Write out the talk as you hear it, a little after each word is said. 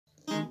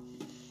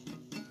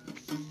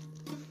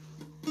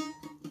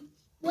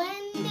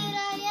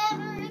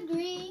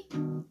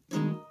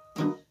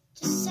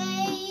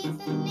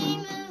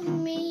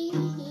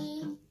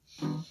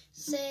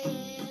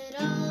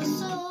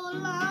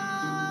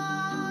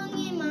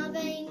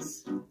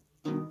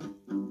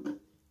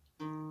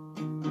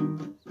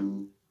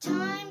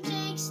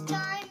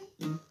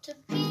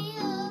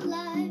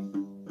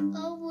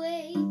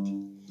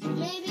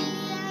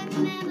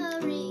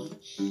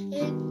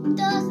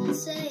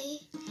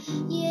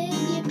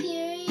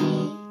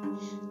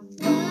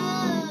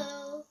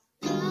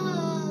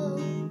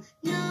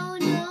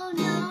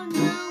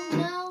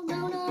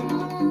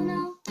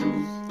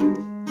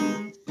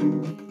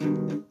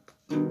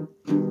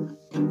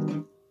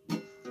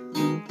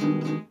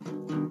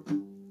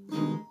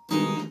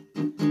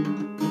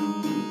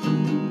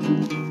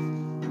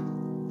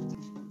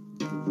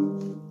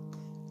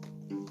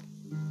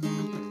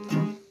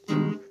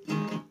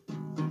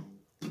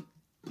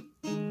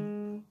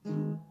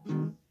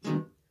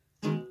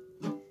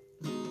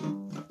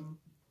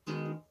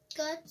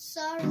Guts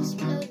are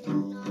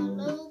exploding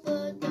all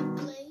over the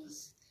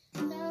place. I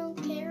don't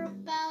care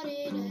about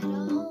it at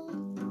all.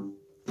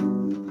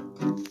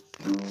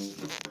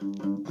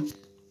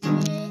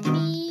 Get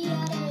me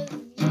out of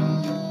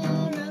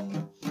Europe,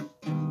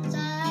 'cause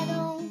I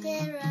don't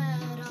care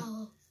at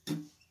all.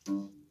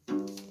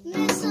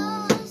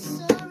 Missiles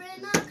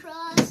soaring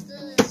across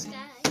the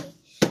sky.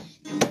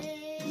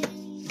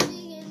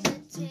 Changing in the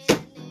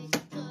Titanic,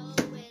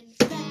 going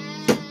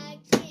back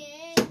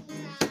in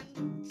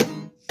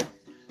time.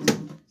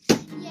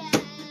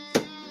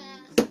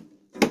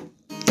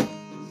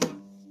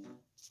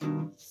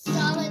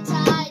 Solid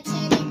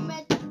Titanic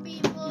met the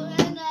people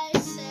and I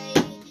say,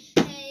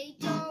 hey,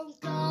 don't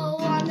go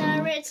on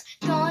there, it's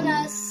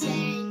gonna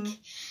sink.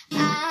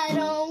 I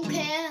don't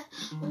care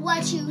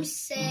what you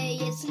say,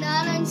 it's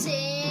not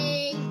unsinkable.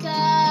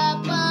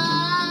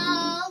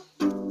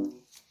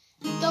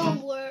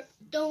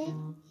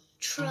 Don't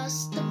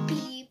trust the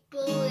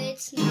people,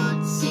 it's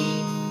not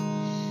safe.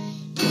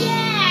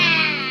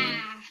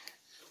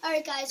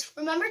 Alright guys,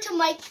 remember to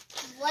like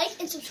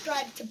and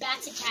subscribe to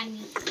Bats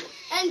Academy.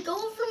 And go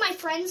over to my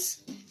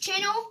friend's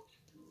channel.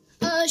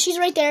 She's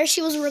right there.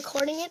 She was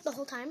recording it the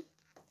whole time.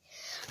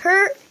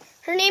 Her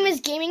name is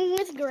Gaming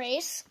with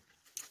Grace.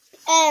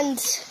 And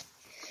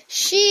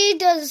she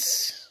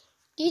does...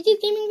 Do you do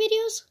gaming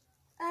videos?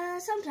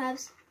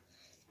 Sometimes.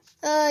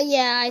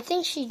 Yeah, I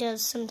think she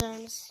does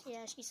sometimes.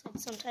 Yeah, she said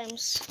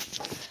sometimes.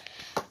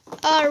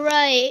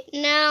 Alright,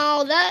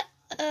 now that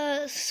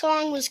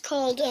song was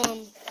called,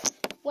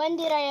 When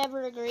Did I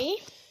Ever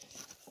Agree?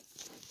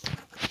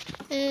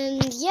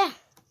 And yeah,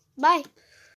 bye.